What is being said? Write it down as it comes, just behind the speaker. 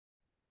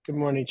Good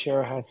morning,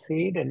 Chair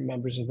Hasid and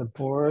members of the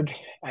board.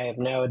 I have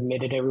now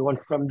admitted everyone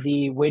from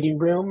the waiting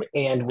room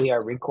and we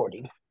are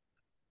recording.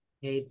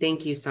 Okay,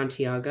 thank you,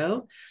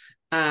 Santiago.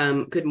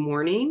 Good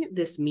morning.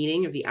 This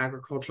meeting of the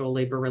Agricultural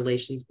Labor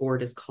Relations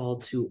Board is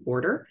called to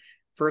order.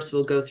 First,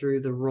 we'll go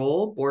through the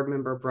roll. Board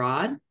Member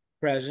Broad.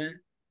 Present.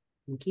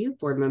 Thank you.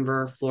 Board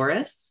Member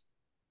Flores.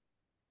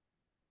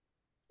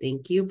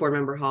 Thank you. Board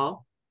Member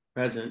Hall.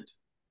 Present.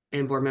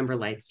 And Board Member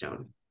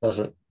Lightstone.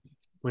 Present.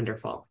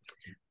 Wonderful.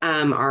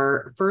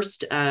 Our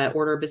first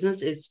order of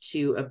business is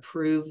to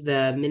approve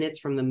the minutes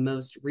from the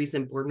most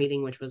recent board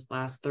meeting, which was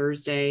last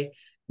Thursday,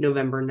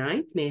 November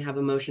 9th. May I have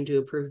a motion to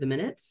approve the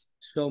minutes?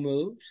 So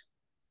moved.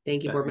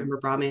 Thank you, Board Member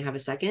Broad. May I have a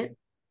second?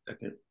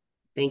 Second.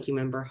 Thank you,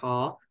 Member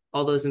Hall.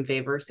 All those in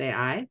favor say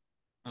aye.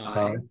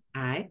 Aye.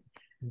 Aye.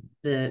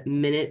 The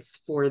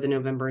minutes for the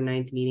November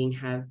 9th meeting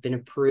have been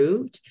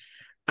approved.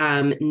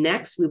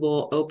 Next, we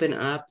will open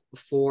up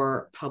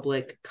for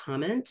public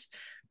comment.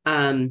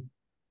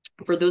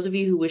 For those of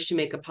you who wish to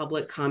make a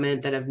public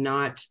comment that have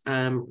not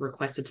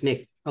requested to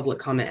make public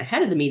comment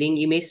ahead of the meeting,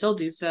 you may still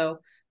do so.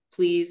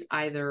 Please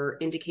either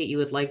indicate you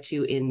would like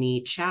to in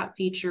the chat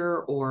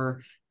feature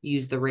or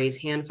use the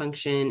raise hand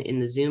function in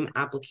the Zoom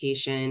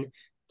application.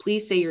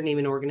 Please say your name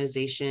and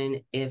organization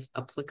if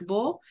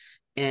applicable,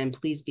 and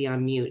please be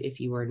on mute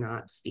if you are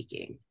not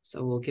speaking.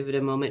 So we'll give it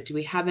a moment. Do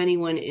we have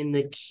anyone in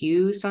the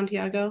queue,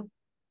 Santiago?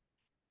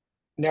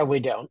 No, we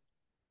don't.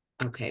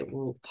 Okay,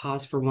 we'll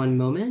pause for one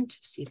moment to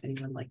see if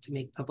anyone would like to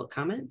make public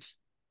comment.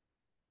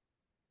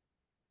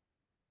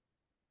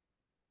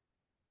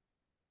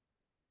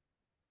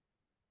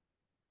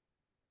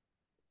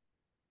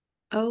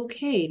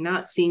 Okay,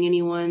 not seeing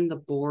anyone, the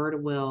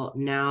board will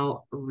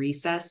now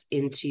recess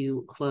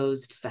into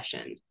closed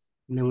session.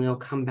 And then we'll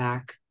come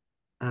back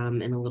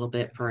in a little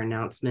bit for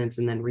announcements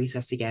and then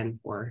recess again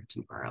for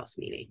tomorrow's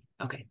meeting.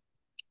 Okay,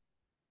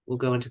 we'll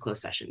go into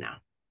closed session now.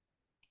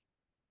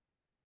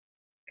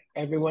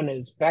 Everyone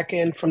is back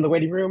in from the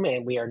waiting room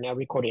and we are now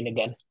recording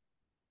again.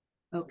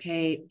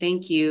 Okay,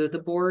 thank you. The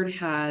board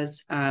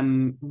has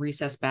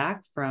recessed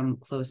back from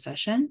closed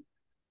session.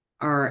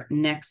 Our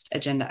next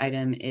agenda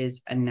item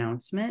is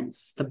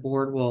announcements. The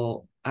board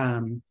will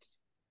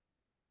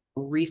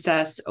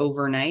recess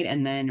overnight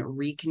and then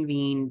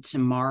reconvene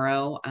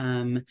tomorrow,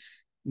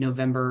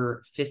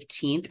 November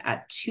 15th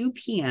at 2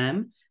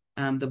 p.m.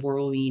 The board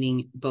will be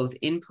meeting both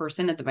in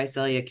person at the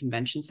Visalia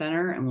Convention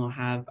Center, and we'll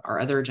have our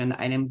other agenda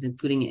items,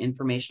 including an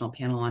informational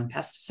panel on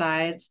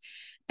pesticides.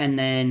 And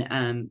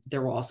then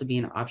there will also be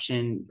an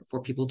option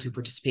for people to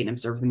participate and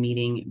observe the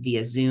meeting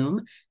via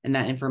Zoom. And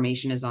that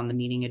information is on the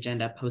meeting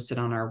agenda posted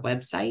on our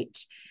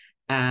website.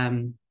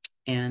 And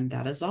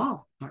that is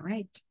all. All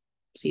right.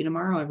 See you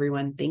tomorrow,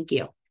 everyone. Thank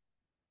you.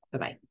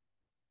 Bye-bye.